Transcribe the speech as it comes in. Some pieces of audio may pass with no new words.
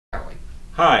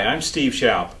Hi, I'm Steve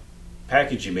Schaup,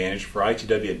 Packaging Manager for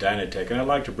ITW at Dynatec, and I'd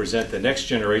like to present the next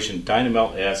generation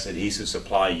Dynamelt S Adhesive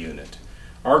Supply Unit.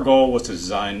 Our goal was to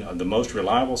design the most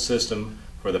reliable system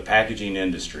for the packaging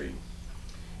industry.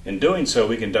 In doing so,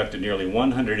 we conducted nearly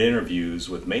 100 interviews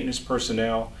with maintenance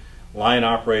personnel, line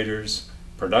operators,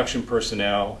 production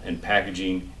personnel, and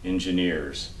packaging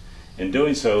engineers. In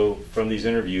doing so, from these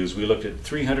interviews, we looked at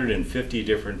 350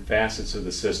 different facets of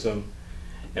the system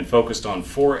and focused on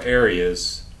 4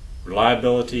 areas: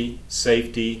 reliability,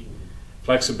 safety,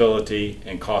 flexibility,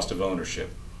 and cost of ownership.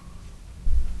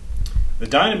 The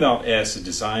Dynamelt S is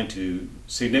designed to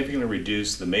significantly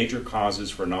reduce the major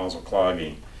causes for nozzle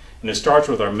clogging, and it starts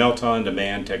with our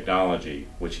melt-on-demand technology,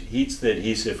 which heats the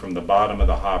adhesive from the bottom of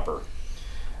the hopper.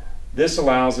 This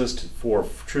allows us for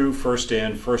true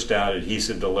first-in, first-out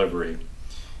adhesive delivery.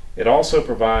 It also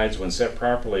provides, when set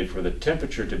properly, for the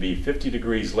temperature to be 50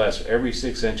 degrees less every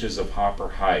 6 inches of hopper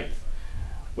height,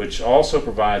 which also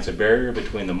provides a barrier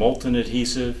between the molten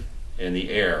adhesive and the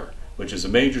air, which is a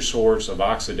major source of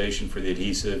oxidation for the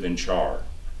adhesive and char.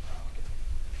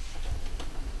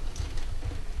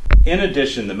 In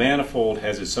addition, the manifold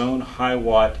has its own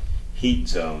high-watt heat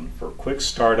zone for quick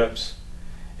startups,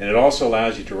 and it also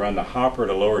allows you to run the hopper at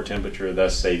a lower temperature,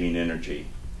 thus saving energy.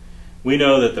 We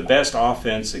know that the best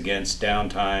offense against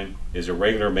downtime is a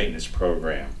regular maintenance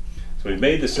program. So we've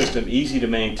made the system easy to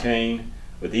maintain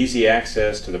with easy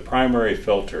access to the primary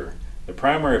filter. The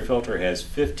primary filter has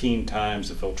 15 times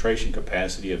the filtration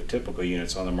capacity of typical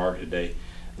units on the market today,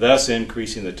 thus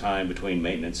increasing the time between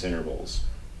maintenance intervals.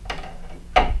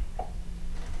 The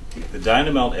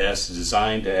Dynamelt S is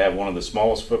designed to have one of the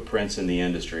smallest footprints in the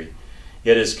industry,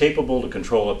 yet is capable to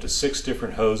control up to 6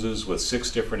 different hoses with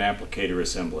 6 different applicator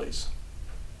assemblies.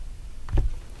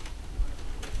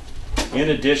 In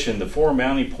addition, the 4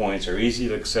 mounting points are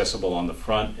easily accessible on the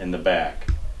front and the back.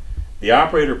 The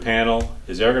operator panel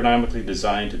is ergonomically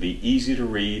designed to be easy to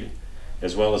read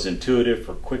as well as intuitive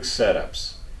for quick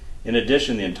setups. In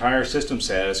addition, the entire system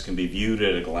status can be viewed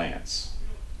at a glance.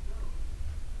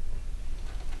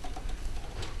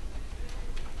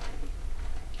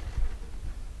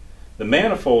 The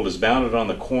manifold is mounted on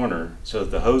the corner so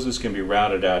that the hoses can be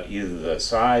routed out either the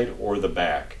side or the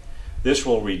back. This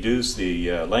will reduce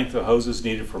the length of hoses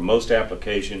needed for most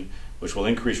application, which will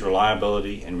increase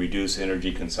reliability and reduce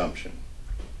energy consumption.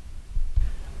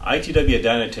 ITW at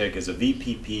Dynatec is a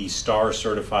VPP STAR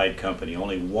certified company.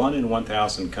 Only 1 in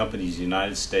 1,000 companies in the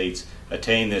United States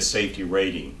attain this safety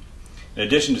rating. In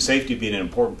addition to safety being an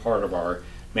important part of our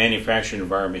manufacturing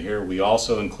environment here, we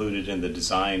also include it in the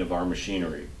design of our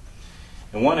machinery.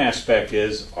 And one aspect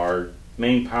is our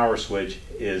main power switch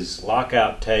is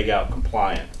lockout, tagout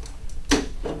compliant.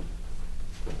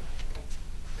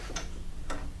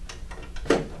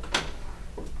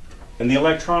 And the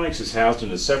electronics is housed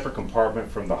in a separate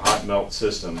compartment from the hot melt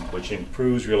system, which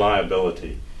improves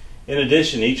reliability. In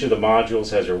addition, each of the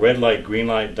modules has a red light, green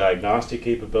light diagnostic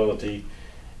capability,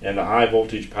 and the high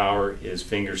voltage power is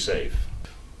finger safe.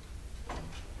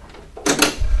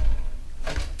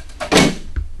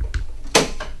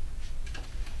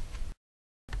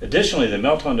 Additionally, the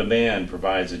melt-on-demand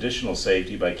provides additional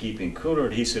safety by keeping cooler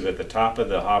adhesive at the top of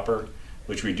the hopper,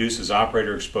 which reduces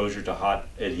operator exposure to hot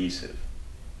adhesive.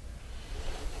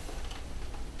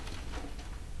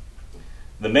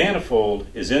 The manifold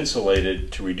is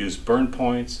insulated to reduce burn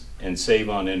points and save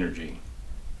on energy.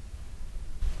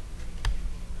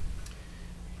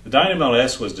 The Dynamelt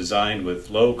S was designed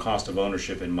with low cost of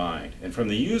ownership in mind, and from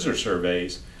the user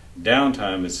surveys,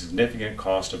 downtime is a significant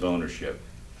cost of ownership.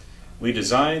 We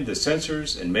designed the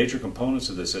sensors and major components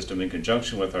of the system in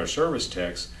conjunction with our service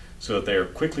techs so that they are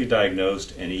quickly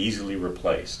diagnosed and easily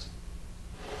replaced.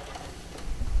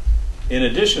 In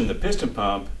addition, the piston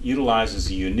pump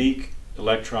utilizes a unique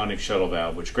electronic shuttle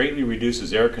valve which greatly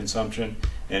reduces air consumption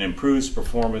and improves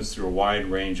performance through a wide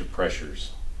range of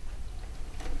pressures.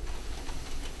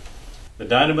 The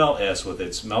Dynamelt S, with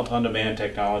its melt-on-demand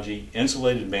technology,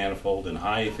 insulated manifold, and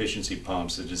high-efficiency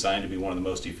pumps, is designed to be one of the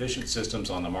most efficient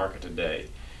systems on the market today.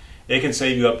 It can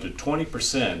save you up to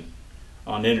 20%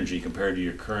 on energy compared to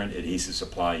your current adhesive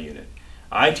supply unit.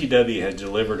 ITW has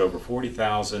delivered over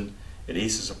 40,000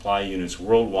 adhesive supply units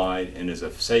worldwide and is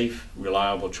a safe,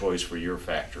 reliable choice for your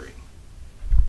factory.